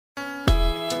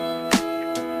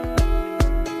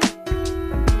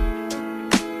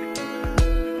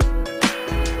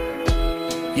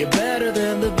You're better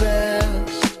than the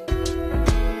best.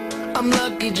 I'm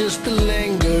lucky just to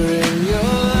linger in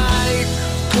your light.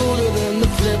 Cooler than the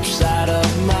flip side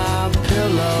of my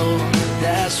pillow.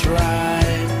 That's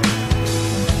right.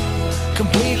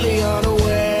 Completely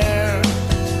unaware.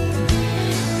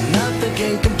 Nothing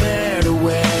can compare to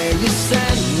where you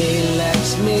send me.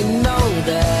 Lets me know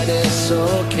that it's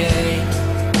okay.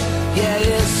 Yeah,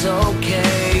 it's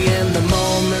okay. In the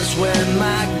moments when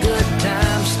my good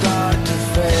times start to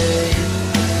fade,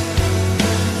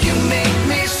 you make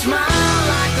me smile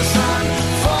like the sun,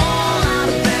 fall out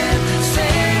of bed,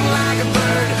 sing like a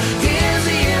bird,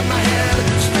 dizzy in my head,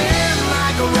 spin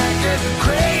like a record,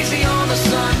 crazy on a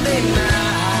Sunday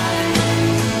night.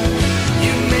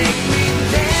 You make me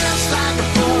dance like a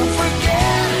fool,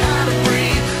 forget how to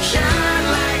breathe, shine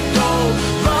like gold,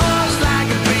 buzz like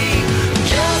a bee.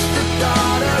 Just the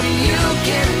thought of you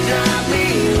can drive me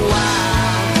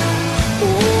wild.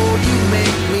 Oh, you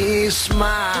make me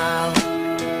smile.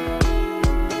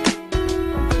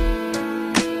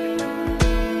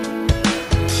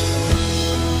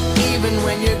 Even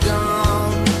when you're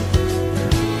gone,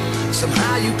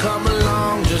 somehow you come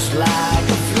along just like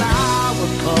a flower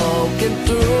poking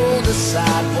through the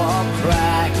sidewalk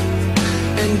crack.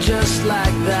 And just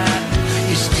like that,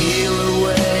 you steal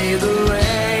away the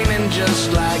rain. And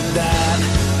just like that,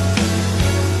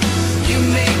 you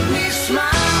make me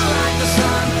smile like the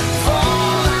sun,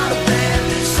 fall out of bed,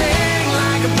 sing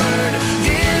like a bird,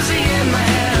 dizzy in my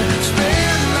head,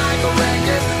 spin like a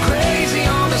record, crazy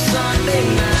on a Sunday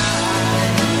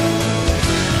night.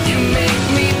 You make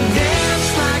me dance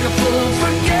like a fool,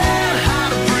 forget how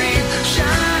to breathe,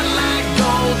 shine like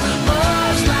gold,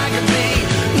 buzz like a bee.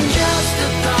 Just the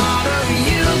thought of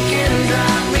you can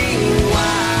drive me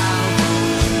wild.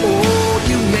 Oh,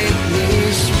 you make me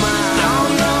smile.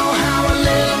 Don't know how I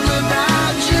live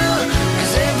without you,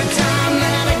 'cause every time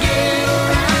that I get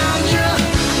around you,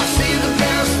 I see the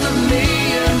best of me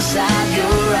inside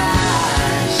your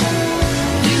eyes.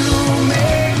 You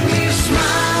make me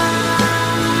smile.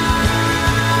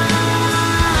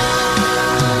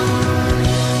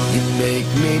 You make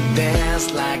me dance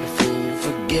like a fool,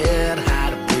 forget how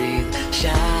to breathe,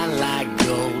 shine like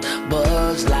gold,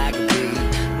 buzz like a bee.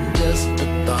 Just the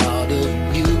thought of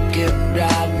you can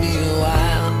drive me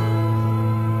wild.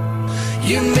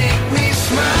 You make me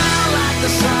smile like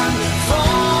the sun,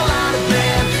 fall out of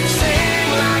bed, sing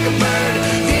like a bird,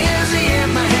 dizzy in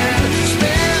my head,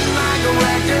 spin like a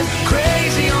record,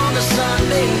 crazy on a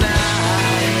Sunday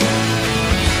night.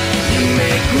 You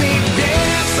make me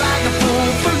dance like a fool,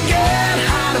 forget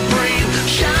how to breathe,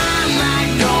 shine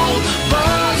like gold,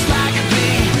 buzz like a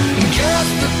bee.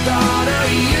 Just the thought of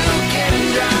you can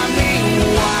drive me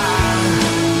wild.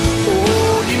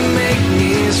 Oh, you make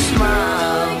me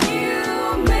smile. You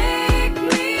make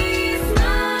me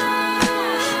smile.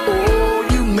 Oh,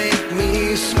 you make me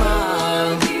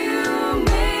smile. You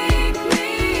make me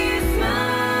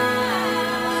smile.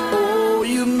 Oh,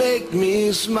 you make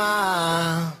me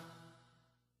smile.